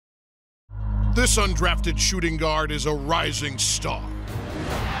This undrafted shooting guard is a rising star.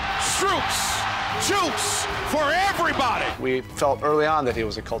 Strus, juice for everybody. We felt early on that he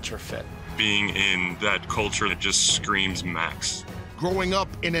was a culture fit. Being in that culture that just screams Max. Growing up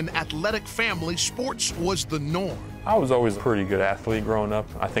in an athletic family, sports was the norm. I was always a pretty good athlete growing up.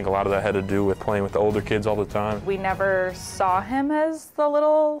 I think a lot of that had to do with playing with the older kids all the time. We never saw him as the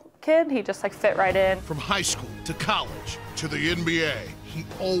little kid. He just fit right in. From high school to college to the NBA, he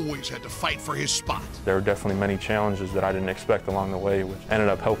always had to fight for his spot. There were definitely many challenges that I didn't expect along the way, which ended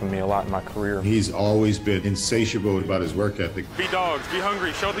up helping me a lot in my career. He's always been insatiable about his work ethic. Be dogs, be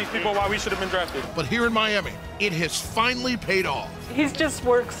hungry, show these people why we should have been drafted. But here in Miami, it has finally paid off. He's just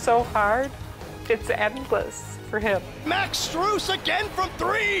worked so hard, it's endless for him. Max Strus again from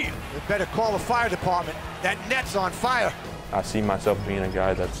three. They better call the fire department. That net's on fire. I see myself being a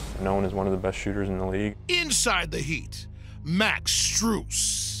guy that's known as one of the best shooters in the league. Inside the Heat, Max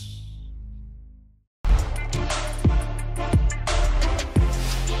Strus.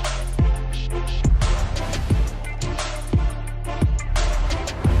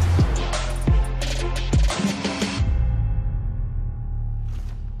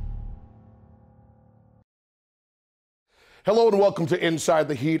 Hello and welcome to Inside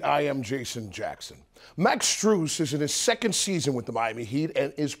the Heat. I am Jason Jackson. Max Strus is in his second season with the Miami Heat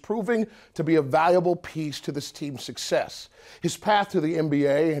and is proving to be a valuable piece to this team's success. His path to the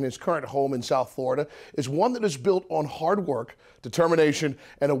NBA and his current home in South Florida is one that is built on hard work, determination,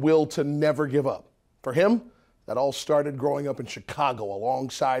 and a will to never give up. For him, that all started growing up in Chicago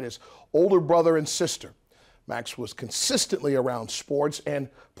alongside his older brother and sister. Max was consistently around sports and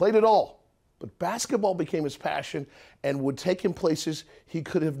played it all. But basketball became his passion and would take him places he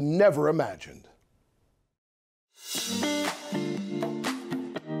could have never imagined.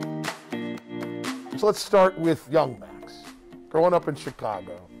 So let's start with young Max. Growing up in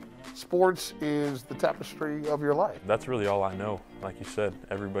Chicago, sports is the tapestry of your life. That's really all I know. Like you said,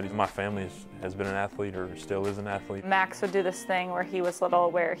 everybody in my family has been an athlete or still is an athlete. Max would do this thing where he was little,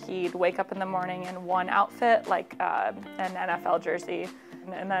 where he'd wake up in the morning in one outfit, like an NFL jersey.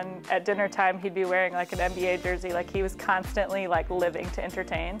 And then at dinner time, he'd be wearing an NBA jersey. He was constantly living to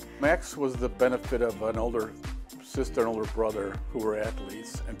entertain. Max was the benefit of an older sister and older brother who were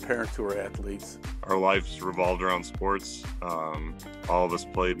athletes and parents who were athletes. Our lives revolved around sports. All of us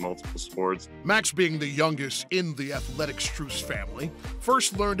played multiple sports. Max, being the youngest in the athletic Strus family,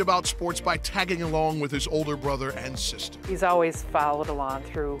 first learned about sports by tagging along with his older brother and sister. He's always followed along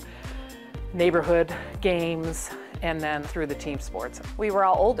through neighborhood games and then through the team sports. We were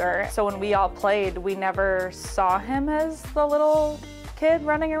all older, so when we all played, we never saw him as the little kid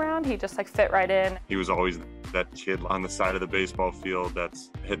running around. He just fit right in. He was always that kid on the side of the baseball field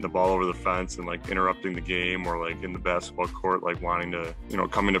that's hitting the ball over the fence and interrupting the game, or in the basketball court, wanting to,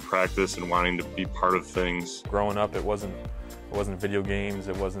 coming to practice and wanting to be part of things. Growing up, it wasn't video games,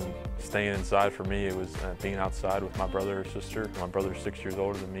 it wasn't staying inside for me, it was being outside with my brother or sister. My brother's 6 years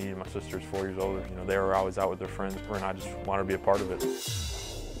older than me and my sister's 4 years older. They were always out with their friends and I just wanted to be a part of it.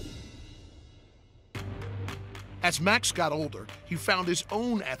 As Max got older, he found his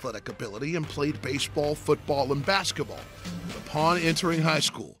own athletic ability and played baseball, football, and basketball. But upon entering high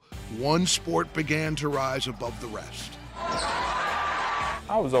school, one sport began to rise above the rest.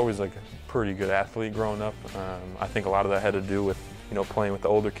 I was always a pretty good athlete growing up. I think a lot of that had to do with playing with the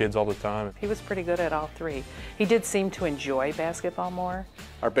older kids all the time. He was pretty good at all three. He did seem to enjoy basketball more.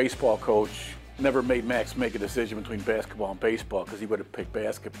 Our baseball coach never made Max make a decision between basketball and baseball because he would have picked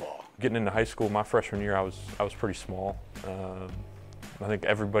basketball. Getting into high school, my freshman year, I was pretty small. I think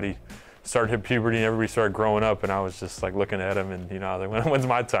everybody started hitting puberty and everybody started growing up, and I was just looking at him and when's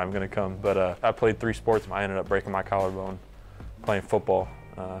my time gonna come? But I played 3 sports. I ended up breaking my collarbone playing football.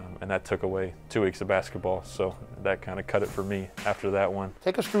 And that took away 2 weeks of basketball, so that kind of cut it for me after that one.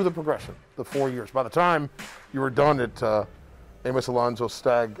 Take us through the progression, the 4 years. By the time you were done at Amos Alonzo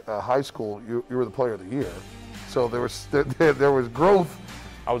Stagg High School, you were the player of the year. So there was growth.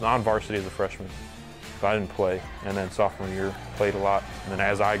 I was on varsity as a freshman, but I didn't play. And then sophomore year, played a lot. And then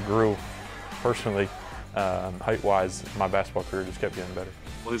as I grew personally, height-wise, my basketball career just kept getting better.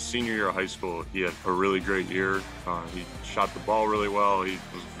 Well, his senior year of high school, he had a really great year. He shot the ball really well. He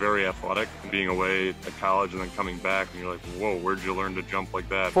was very athletic. Being away at college and then coming back, and you're like, whoa, where'd you learn to jump like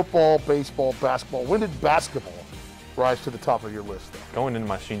that? Football, baseball, basketball. When did basketball rise to the top of your list, though? Going into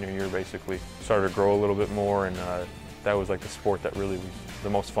my senior year, basically, started to grow a little bit more, and that was the sport that really was the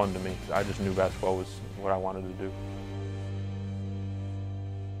most fun to me. I just knew basketball was what I wanted to do.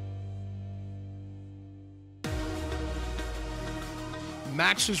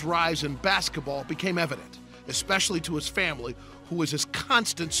 Max's rise in basketball became evident, especially to his family, who was his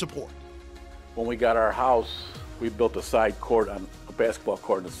constant support. When we got our house, we built a side court, on a basketball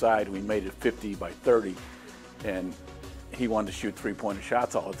court on the side. We made it 50 by 30, and he wanted to shoot three-pointer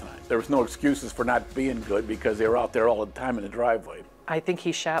shots all the time. There was no excuses for not being good because they were out there all the time in the driveway. I think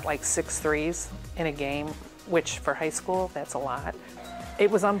he shot like 6 threes in a game, which for high school, that's a lot. It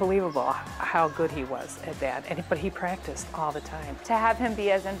was unbelievable how good he was at that, but he practiced all the time. To have him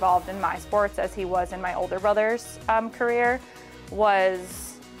be as involved in my sports as he was in my older brother's career was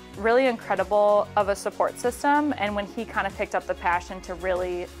really incredible of a support system. And when he kind of picked up the passion to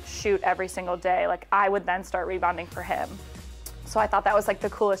really shoot every single day, like I would then start rebounding for him. So I thought that was like the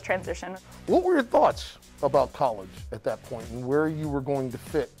coolest transition. What were your thoughts about college at that point and where you were going to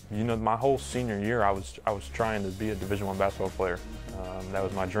fit? You know, my whole senior year, I was trying to be a Division I basketball player. That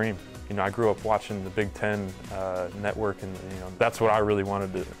was my dream. You know, I grew up watching the Big Ten network, and you know, that's what I really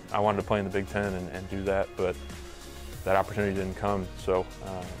wanted to. I wanted to play in the Big Ten and do that, but that opportunity didn't come. So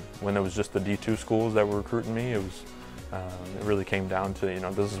when it was just the D2 schools that were recruiting me, it really came down to, you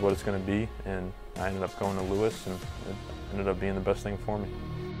know, this is what it's going to be, and I ended up going to Lewis, and it ended up being the best thing for me.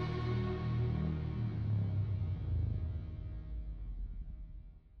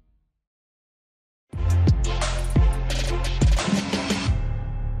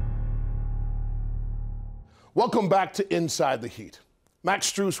 Welcome back to Inside the Heat.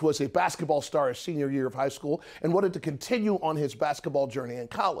 Max Strus was a basketball star his senior year of high school and wanted to continue on his basketball journey in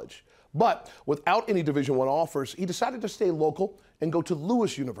college. But without any Division I offers, he decided to stay local and go to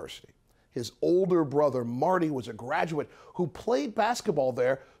Lewis University. His older brother, Marty, was a graduate who played basketball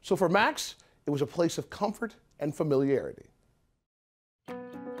there, so for Max, it was a place of comfort and familiarity.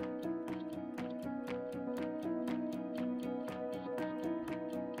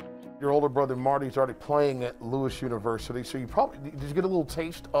 Your older brother Marty's already playing at Lewis University, so did you get a little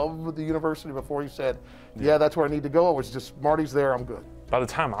taste of the university before he said, yeah, that's where I need to go, or was it just Marty's there, I'm good? By the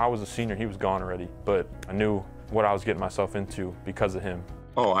time I was a senior, he was gone already, but I knew what I was getting myself into because of him.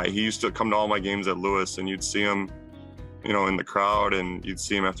 Oh, he used to come to all my games at Lewis, and you'd see him, you know, in the crowd, and you'd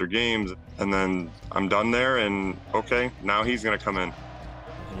see him after games, and then I'm done there, and okay, now he's gonna come in.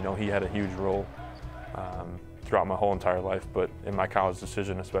 You know, he had a huge role throughout my whole entire life, but in my college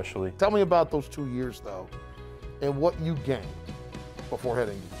decision especially. Tell me about those 2 years, though, and what you gained before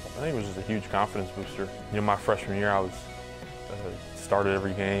heading. I think it was just a huge confidence booster. You know, my freshman year, I was started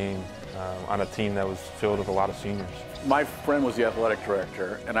every game on a team that was filled with a lot of seniors. My friend was the athletic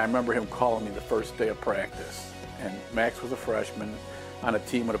director, and I remember him calling me the first day of practice. And Max was a freshman on a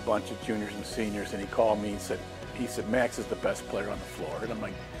team with a bunch of juniors and seniors, and he called me and he said, Max is the best player on the floor. And I'm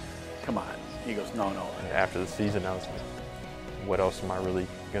like, come on. He goes, no. And after the season, I was like, what else am I really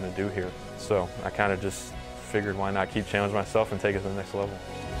going to do here? So I kind of just figured, why not keep challenging myself and take it to the next level.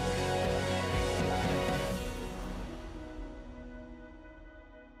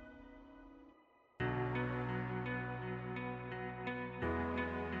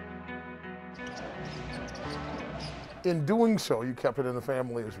 In doing so, you kept it in the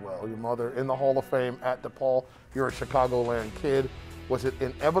family as well. Your mother in the Hall of Fame at DePaul. You're a Chicagoland kid. Was it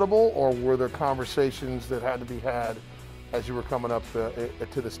inevitable, or were there conversations that had to be had as you were coming up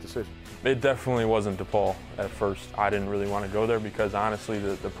to this decision? It definitely wasn't DePaul at first. I didn't really want to go there because honestly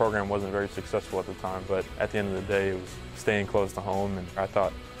the program wasn't very successful at the time, but at the end of the day it was staying close to home, and I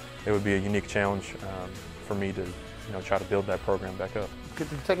thought it would be a unique challenge for me to, you know, try to build that program back up.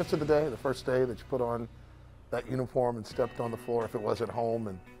 Could you take us to the first day that you put on that uniform and stepped on the floor, if it was at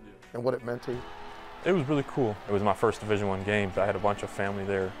home, and what it meant to you? It was really cool. It was my first Division I game. I had a bunch of family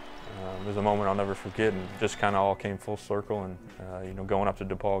there. It was a moment I'll never forget, and just kind of all came full circle. And you know, going up to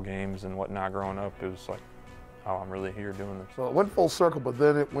DePaul games and whatnot growing up, it was like, oh, I'm really here doing this. So it went full circle, but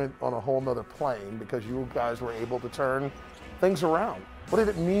then it went on a whole nother plane because you guys were able to turn things around. What did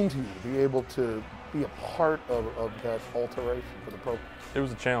it mean to you to be able to be a part of that alteration for the program? It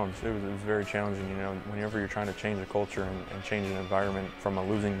was a challenge. It was very challenging. You know, whenever you're trying to change a culture and change an environment from a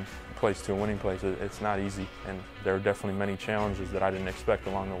losing place to a winning place, it's not easy. And there are definitely many challenges that I didn't expect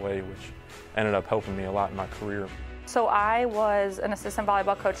along the way, which ended up helping me a lot in my career. So I was an assistant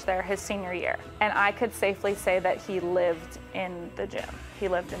volleyball coach there his senior year, and I could safely say that he lived in the gym. He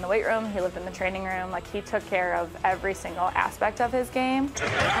lived in the weight room, he lived in the training room, like he took care of every single aspect of his game.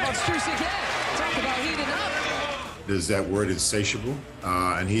 How about Strus again? Talk about heating up. There's that word insatiable,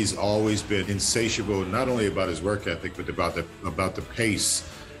 and he's always been insatiable, not only about his work ethic, but about the pace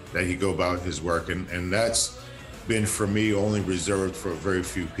that he go about his work, and that's been for me only reserved for very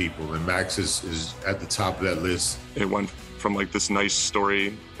few people, and Max is at the top of that list. It went from like this nice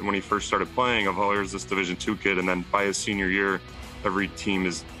story when he first started playing of, oh, here's this Division II kid, and then by his senior year, every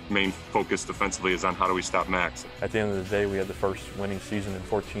team's main focus defensively is on how do we stop Max. At the end of the day, we had the first winning season in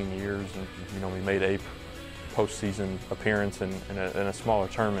 14 years, and we made a postseason appearance in a smaller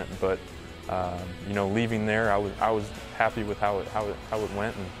tournament. But leaving there, I was happy with how it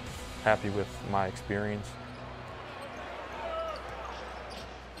went, and happy with my experience.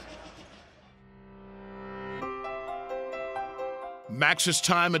 Max's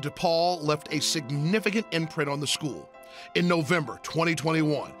time at DePaul left a significant imprint on the school. In November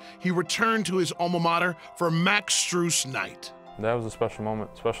 2021, he returned to his alma mater for Max Strus night. That was a special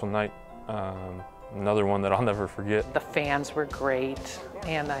moment, special night. Another one that I'll never forget. The fans were great,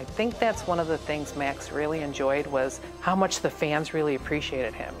 and I think that's one of the things Max really enjoyed was how much the fans really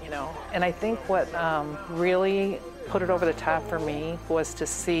appreciated him, And I think what really put it over the top for me was to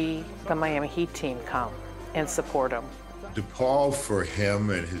see the Miami Heat team come and support him. DePaul for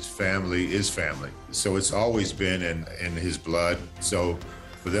him and his family is family. So it's always been in his blood. So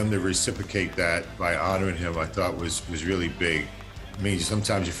for them to reciprocate that by honoring him, I thought was really big. I mean,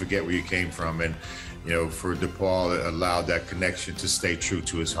 sometimes you forget where you came from, and for DePaul, it allowed that connection to stay true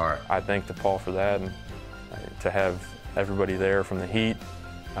to his heart. I thank DePaul for that, and to have everybody there from the Heat,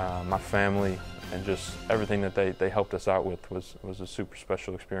 my family, and just everything that they helped us out with was a super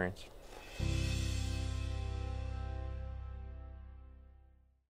special experience.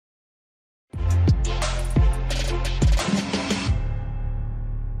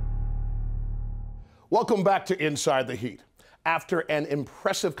 Welcome back to Inside the Heat. After an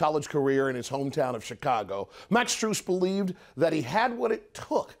impressive college career in his hometown of Chicago, Max Strus believed that he had what it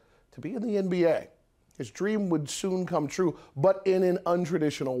took to be in the NBA. His dream would soon come true, but in an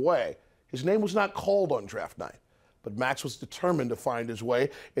untraditional way. His name was not called on draft night, but Max was determined to find his way,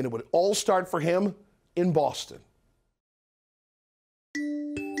 and it would all start for him in Boston.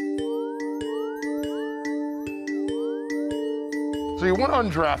 So you went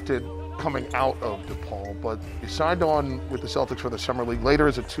undrafted coming out of DePaul, but you signed on with the Celtics for the Summer League, later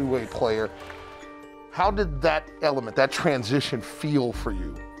as a two-way player. How did that element, that transition feel for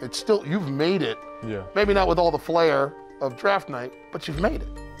you? It's still, you've made it. Yeah. Maybe not with all the flair of draft night, but you've made it.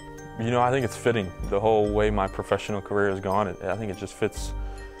 I think it's fitting. The whole way my professional career has gone, I think it just fits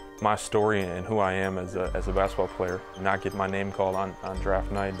my story and who I am as a basketball player. Not get my name called on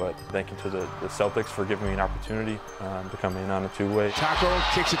draft night, but thank you to the Celtics for giving me an opportunity to come in on a two-way. Taco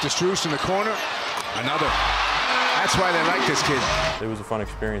kicks it to Strus in the corner. Another. That's why they like this kid. It was a fun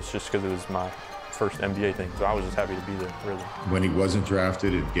experience just because it was my first NBA thing, so I was just happy to be there, really. When he wasn't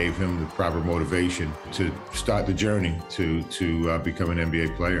drafted, it gave him the proper motivation to start the journey to become an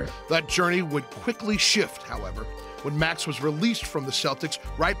NBA player. That journey would quickly shift, however, when Max was released from the Celtics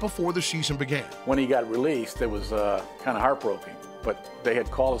right before the season began. When he got released, it was kind of heartbroken, but they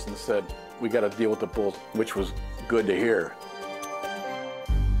had called us and said, we got to deal with the Bulls, which was good to hear.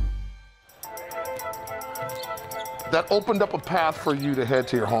 That opened up a path for you to head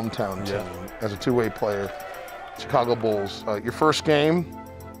to your hometown team as a two-way player, Chicago Bulls. Your first game,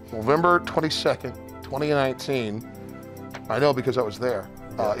 November 22nd, 2019. I know because I was there.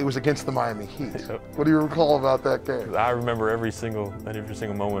 It was against the Miami Heat. What do you recall about that game? I remember every single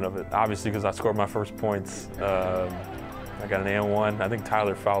moment of it. Obviously, because I scored my first points. I got an and-one. I think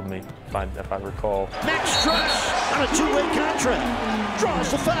Tyler fouled me, if I recall. Max Strus on a two-way contract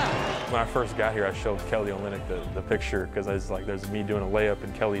draws the foul. When I first got here, I showed Kelly Olynyk the picture because I was like, there's me doing a layup,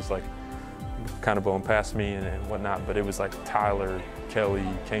 and Kelly's like kind of blowing past me and whatnot. But it was like Tyler, Kelly,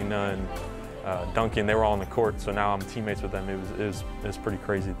 K-Nunn, Duncan, they were all on the court, so now I'm teammates with them. It was pretty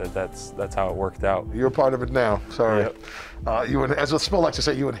crazy that's how it worked out. You're a part of it now, sorry. Yep. As Spill likes to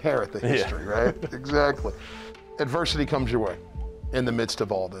say, you inherit the history, right? Exactly. Adversity comes your way in the midst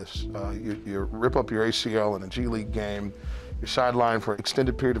of all this. You rip up your ACL in a G League game, you're sidelined for an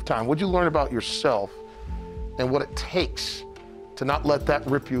extended period of time. What'd you learn about yourself and what it takes to not let that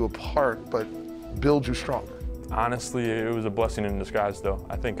rip you apart, but build you stronger? Honestly, it was a blessing in disguise, though.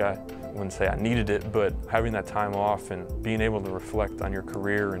 I think I wouldn't say I needed it, but having that time off and being able to reflect on your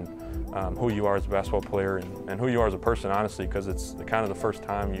career and who you are as a basketball player and who you are as a person, honestly, because it's kind of the first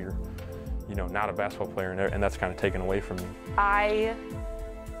time you're not a basketball player, and that's kind of taken away from you. I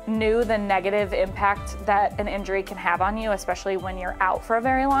knew the negative impact that an injury can have on you, especially when you're out for a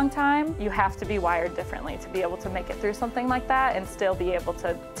very long time. You have to be wired differently to be able to make it through something like that and still be able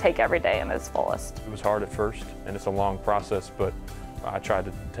to take every day in its fullest. It was hard at first, and it's a long process, but I tried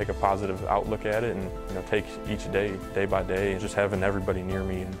to take a positive outlook at it and take each day, day by day, and just having everybody near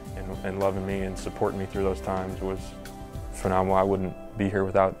me and loving me and supporting me through those times was phenomenal. I wouldn't be here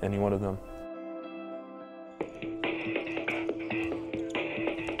without any one of them.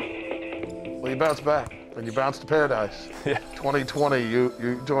 Well, you bounced back. and you bounced to paradise. Yeah. 2020,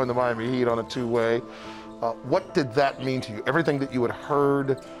 you joined the Miami Heat on a two-way. What did that mean to you? Everything that you had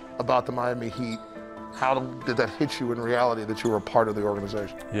heard about the Miami Heat, how did that hit you in reality that you were a part of the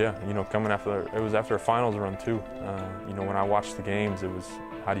organization? Yeah, you know, it was after a finals run too. You know, when I watched the games, it was,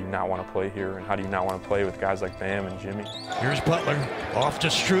 how do you not want to play here, and how do you not want to play with guys like Bam and Jimmy? Here's Butler, off to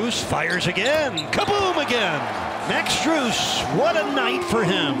Strus, fires again, kaboom again! Max Strus, what a night for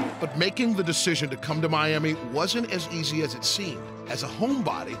him. But making the decision to come to Miami wasn't as easy as it seemed. As a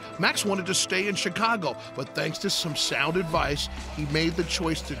homebody, Max wanted to stay in Chicago, but thanks to some sound advice, he made the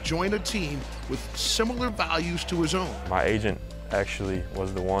choice to join a team with similar values to his own. My agent actually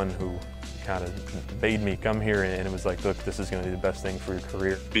was the one who kind of made me come here, and it was like, look, this is going to be the best thing for your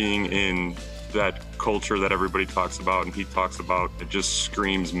career. Being in that culture that everybody talks about and he talks about, it just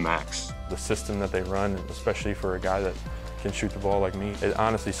screams Max. The system that they run, especially for a guy that can shoot the ball like me, it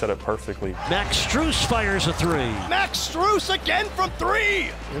honestly set up perfectly. Max Strus fires a three. Max Strus again from three.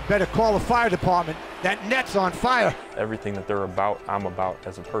 You better call the fire department. That net's on fire. Everything that they're about, I'm about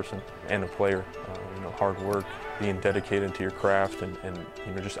as a person and a player. You know, hard work, being dedicated to your craft, and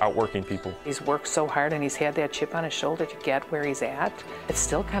you know, just outworking people. He's worked so hard and he's had that chip on his shoulder to get where he's at. It's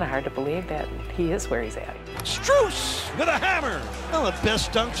still kind of hard to believe that he is where he's at. Strus with a hammer. One of the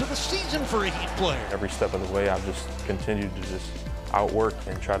best dunks of the season for a Heat player. Every step of the way, I've just continued to just outwork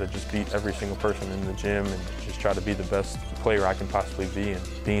and try to just beat every single person in the gym and just try to be the best player I can possibly be. And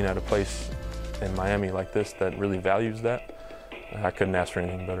being at a place in Miami like this that really values that, I couldn't ask for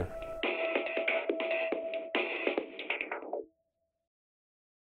anything better.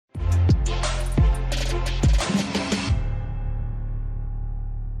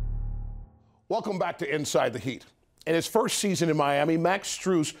 Welcome back to Inside the Heat. In his first season in Miami, Max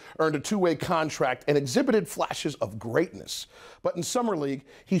Strus earned a two-way contract and exhibited flashes of greatness. But in Summer League,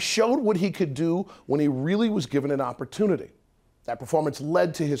 he showed what he could do when he really was given an opportunity. That performance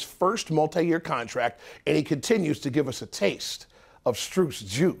led to his first multi-year contract, and he continues to give us a taste of Strus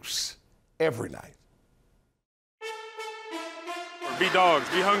juice every night. Be dogs,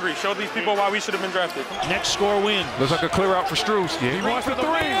 be hungry, show these people why we should have been drafted. Next score win. Looks like a clear out for Strus. Yeah, he wants for three.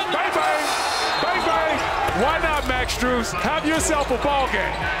 Bang, bang. Bang, bang. Why not, Max Strus? Have yourself a ball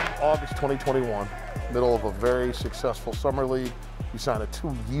game. August 2021, middle of a very successful Summer League. You signed a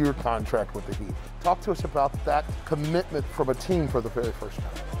 2-year contract with the Heat. Talk to us about that commitment from a team for the very first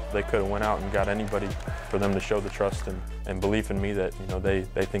time. They could have went out and got anybody for them to show the trust and belief in me that, you know, they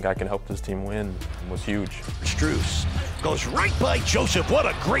think I can help this team win was huge. Strus goes right by Joseph. What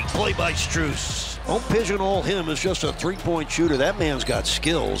a great play by Strus. Don't pigeonhole him as just a three-point shooter. That man's got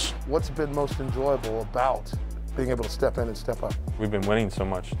skills. What's been most enjoyable about being able to step in and step up? We've been winning so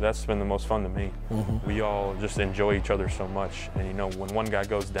much. That's been the most fun to me. We all just enjoy each other so much. And you know, when one guy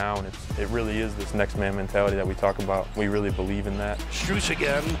goes down, it really is this next man mentality that we talk about. We really believe in that. Strus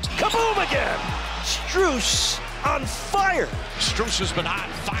again. Kaboom again. Strus on fire. Strus has been hot.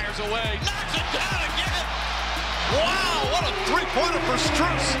 Fires away. Knocks it down again. Wow, what a three-pointer for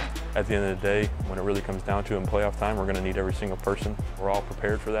Strus. At the end of the day, when it really comes down to it in playoff time, we're going to need every single person. We're all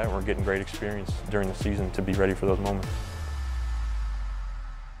prepared for that. We're getting great experience during the season to be ready for those moments.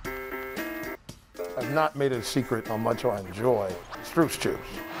 I've not made it a secret how much I enjoy Strus juice.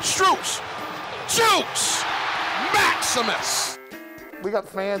 Strus Juice Maximus. We got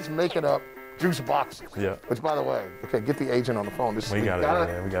fans making up juice boxes. Yeah. Which, by the way, okay, get the agent on the phone. We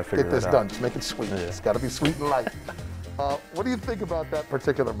gotta figure get this that out. done. Just make it sweet. Yeah. It's got to be sweet and light. What do you think about that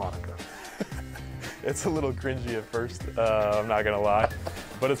particular moniker? It's a little cringy at first, I'm not gonna lie,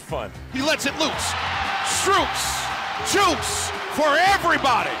 but it's fun. He lets it loose. Strus Juice for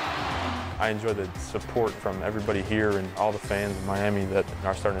everybody. I enjoy the support from everybody here and all the fans in Miami that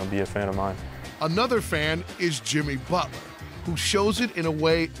are starting to be a fan of mine. Another fan is Jimmy Butler, who shows it in a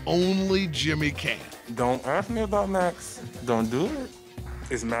way only Jimmy can. Don't ask me about Max. Don't do it.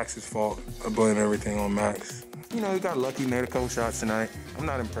 It's Max's fault. I blame everything on Max. You know, he got lucky, made a couple shots tonight. I'm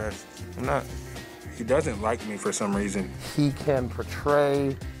not impressed. I'm not. He doesn't like me for some reason. He can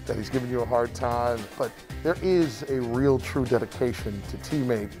portray that he's giving you a hard time, but there is a real true dedication to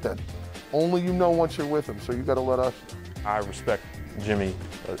teammate that only you know once you're with him, so you got to let us know. I respect Jimmy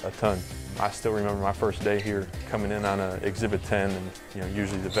a ton. I still remember my first day here coming in on Exhibit 10, and you know,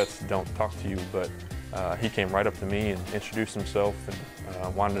 usually the vets don't talk to you, but he came right up to me and introduced himself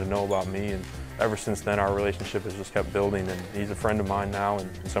and wanted to know about me. And ever since then, our relationship has just kept building, and he's a friend of mine now and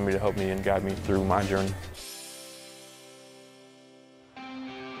somebody to help me and guide me through my journey.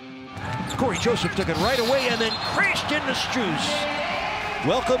 Corey Joseph took it right away and then crashed into Strus.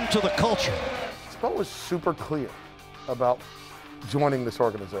 Welcome to the culture. Spo was super clear about joining this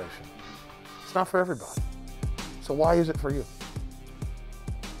organization. It's not for everybody. So why is it for you?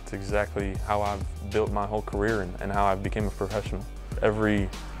 It's exactly how I've built my whole career and how I became a professional. Every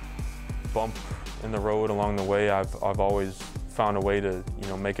bump in the road along the way, I've always found a way to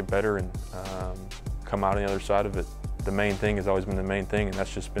make it better and come out on the other side of it. The main thing has always been the main thing, and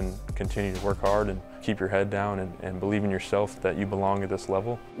that's just been continue to work hard and keep your head down and believe in yourself that you belong at this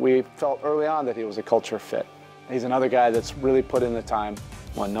level. We felt early on that he was a culture fit. He's another guy that's really put in the time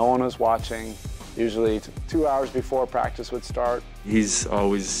when no one was watching, usually 2 hours before practice would start. He's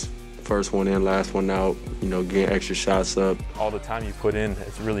always first one in, last one out, getting extra shots up. All the time you put in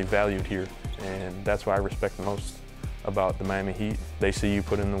is really valued here, and that's what I respect the most about the Miami Heat. They see you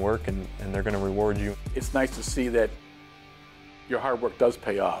put in the work, and they're going to reward you. It's nice to see that your hard work does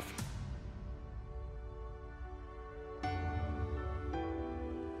pay off.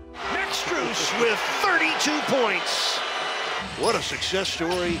 Max Strus with 32 points. What a success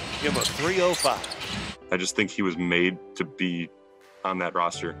story. Give him a 305. I just think he was made to be on that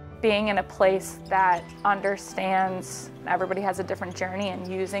roster. Being in a place that understands everybody has a different journey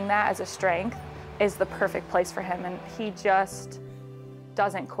and using that as a strength is the perfect place for him, and he just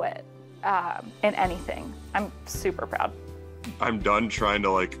doesn't quit in anything. I'm super proud. I'm done trying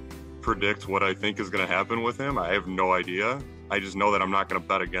to predict what I think is going to happen with him. I have no idea. I just know that I'm not going to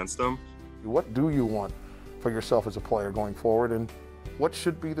bet against him. What do you want for yourself as a player going forward, and what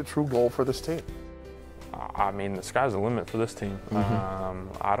should be the true goal for this team? I mean, the sky's the limit for this team.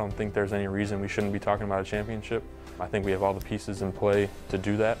 I don't think there's any reason we shouldn't be talking about a championship. I think we have all the pieces in play to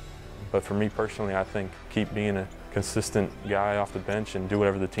do that. But for me personally, I think keep being a consistent guy off the bench and do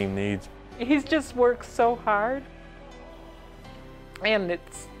whatever the team needs. He's just worked so hard, and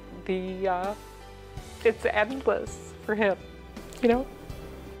it's endless for him,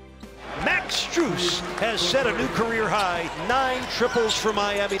 Max Strus has set a new career high, 9 triples for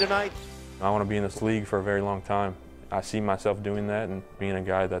Miami tonight. I want to be in this league for a very long time. I see myself doing that and being a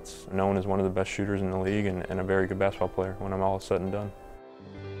guy that's known as one of the best shooters in the league and a very good basketball player when I'm all said and done.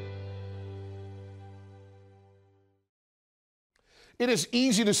 It is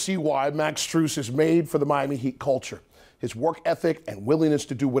easy to see why Max Strus is made for the Miami Heat culture. His work ethic and willingness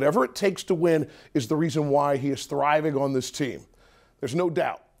to do whatever it takes to win is the reason why he is thriving on this team. There's no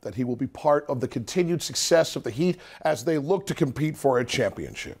doubt that he will be part of the continued success of the Heat as they look to compete for a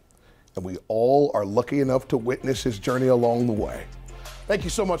championship. And we all are lucky enough to witness his journey along the way. Thank you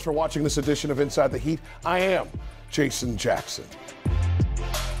so much for watching this edition of Inside the Heat. I am Jason Jackson.